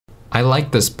I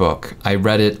like this book. I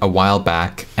read it a while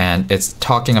back, and it's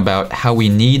talking about how we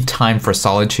need time for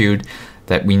solitude,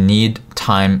 that we need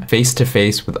time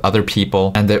face-to-face with other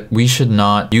people, and that we should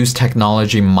not use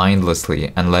technology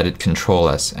mindlessly and let it control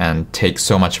us and take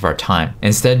so much of our time.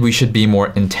 Instead, we should be more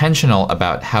intentional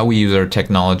about how we use our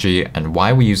technology, and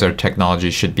why we use our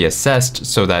technology should be assessed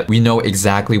so that we know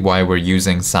exactly why we're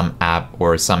using some app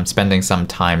or spending some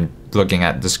time looking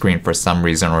at the screen for some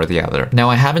reason or the other. Now,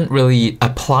 I haven't really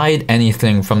applied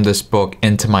anything from this book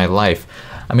into my life.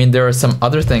 I mean, there are some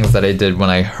other things that I did when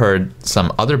I heard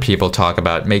some other people talk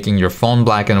about making your phone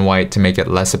black and white to make it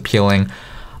less appealing.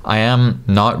 I am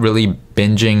not really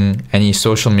binging any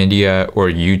social media or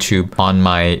YouTube on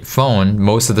my phone.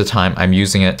 Most of the time I'm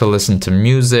using it to listen to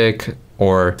music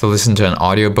or to listen to an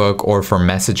audiobook or for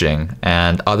messaging.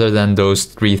 And other than those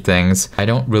three things, I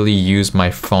don't really use my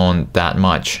phone that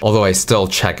much, although I still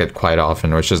check it quite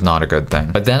often, which is not a good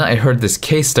thing. But then I heard this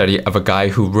case study of a guy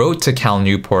who wrote to Cal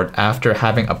Newport after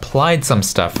having applied some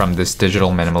stuff from this digital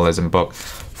minimalism book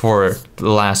for the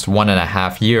last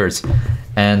 1.5 years.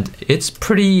 And it's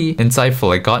pretty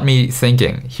insightful. It got me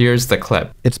thinking. Here's the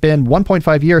clip. It's been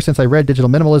 1.5 years since I read Digital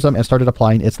Minimalism and started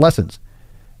applying its lessons.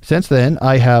 Since then,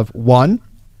 I have 1,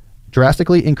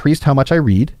 drastically increased how much I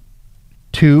read,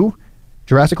 2,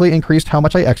 drastically increased how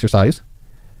much I exercise,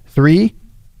 3,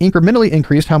 incrementally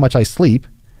increased how much I sleep,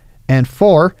 and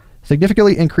 4,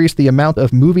 significantly increased the amount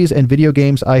of movies and video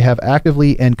games I have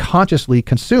actively and consciously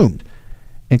consumed,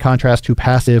 in contrast to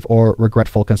passive or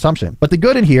regretful consumption. But the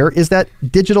good in here is that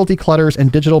digital declutters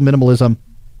and digital minimalism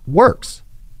works,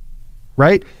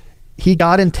 right? He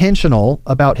got intentional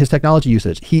about his technology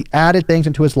usage. He added things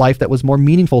into his life that was more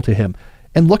meaningful to him.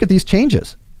 And look at these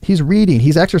changes. He's reading,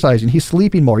 he's exercising, he's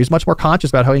sleeping more. He's much more conscious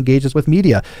about how he engages with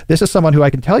media. This is someone who I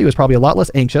can tell you is probably a lot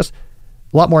less anxious,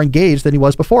 a lot more engaged than he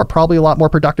was before, probably a lot more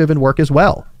productive in work as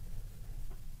well.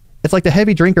 It's like the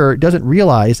heavy drinker doesn't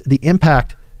realize the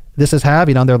impact this is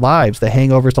having on their lives, the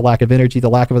hangovers, the lack of energy, the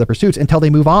lack of other pursuits, until they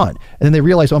move on. And then they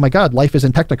realize, oh my God, life is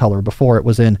in Technicolor before it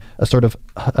was in a sort of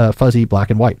fuzzy black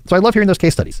and white. So I love hearing those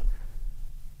case studies.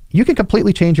 You can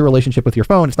completely change your relationship with your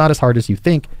phone. It's not as hard as you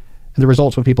think. And the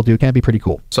results when people do can be pretty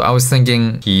cool. So I was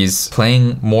thinking he's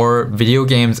playing more video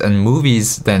games and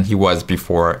movies than he was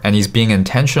before, and he's being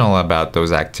intentional about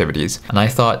those activities. And I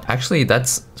thought, actually,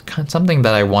 that's kind of something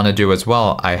that I want to do as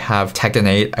well. I have Tekken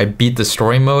 8. I beat the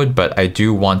story mode, but I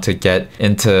do want to get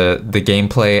into the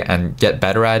gameplay and get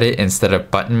better at it instead of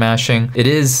button mashing. It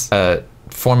is a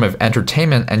form of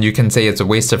entertainment, and you can say it's a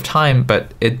waste of time,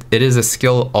 but it is a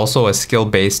skill, also a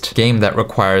skill-based game that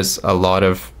requires a lot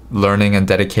of learning and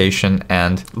dedication,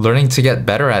 and learning to get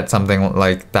better at something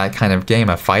like that kind of game,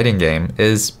 a fighting game,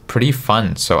 is pretty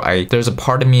fun. So there's a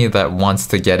part of me that wants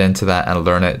to get into that and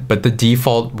learn it, but the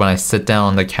default when I sit down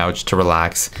on the couch to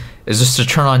relax is just to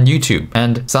turn on YouTube.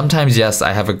 And sometimes, yes,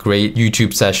 I have a great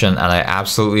YouTube session and I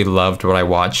absolutely loved what I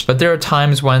watched, but there are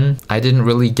times when I didn't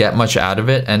really get much out of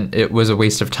it and it was a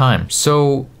waste of time.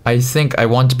 So I think I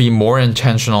want to be more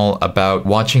intentional about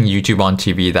watching YouTube on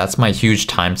TV. That's my huge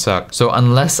time suck. So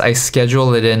unless I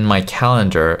schedule it in my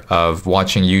calendar of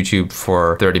watching YouTube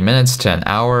for 30 minutes to an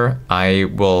hour, I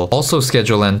will also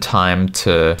schedule in time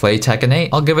to play Tekken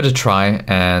 8. I'll give it a try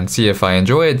and see if I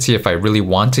enjoy it, see if I really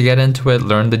want to get into it,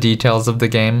 learn the details of the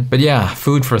game. But yeah,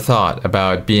 food for thought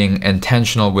about being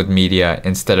intentional with media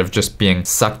instead of just being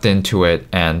sucked into it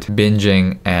and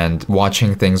binging and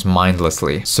watching things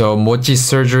mindlessly. So Mochi's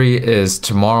surgery is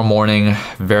tomorrow morning,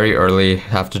 very early.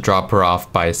 Have to drop her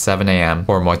off by 7 a.m.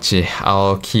 for Mochi.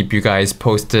 I'll keep you guys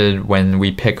posted when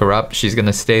we pick her up. She's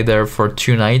gonna stay there for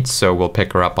 2 nights, so we'll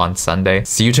pick her up on Sunday.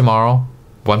 See you tomorrow.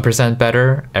 1%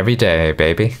 better every day,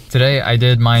 baby. Today I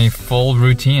did my full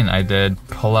routine. I did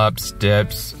pull-ups,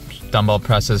 dips, dumbbell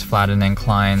presses, flat and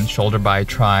incline, shoulder by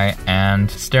try, and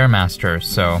Stairmaster.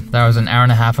 So that was an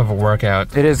hour-and-a-half of a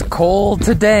workout. It is cold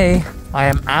today. I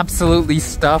am absolutely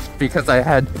stuffed because I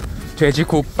had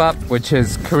jejikukbap, which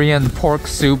is Korean pork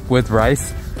soup with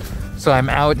rice. So I'm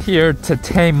out here to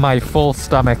tame my full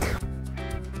stomach.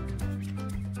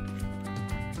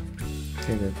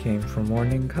 Tigger came for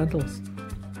morning cuddles.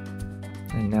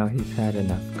 And now he's had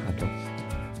enough cuddles.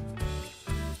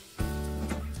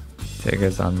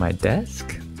 Tigger's on my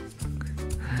desk.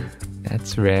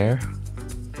 That's rare.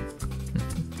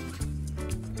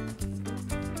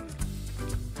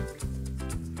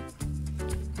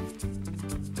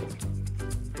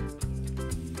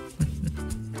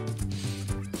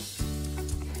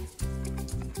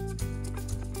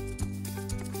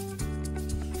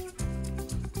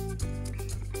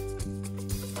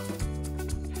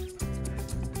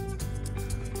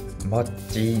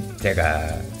 Mochi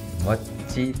Tigger.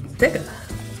 Mochi Tigger.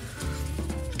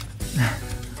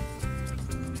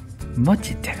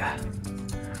 Mochi Her.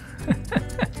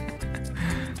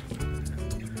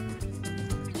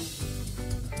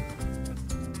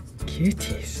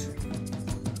 Cuties.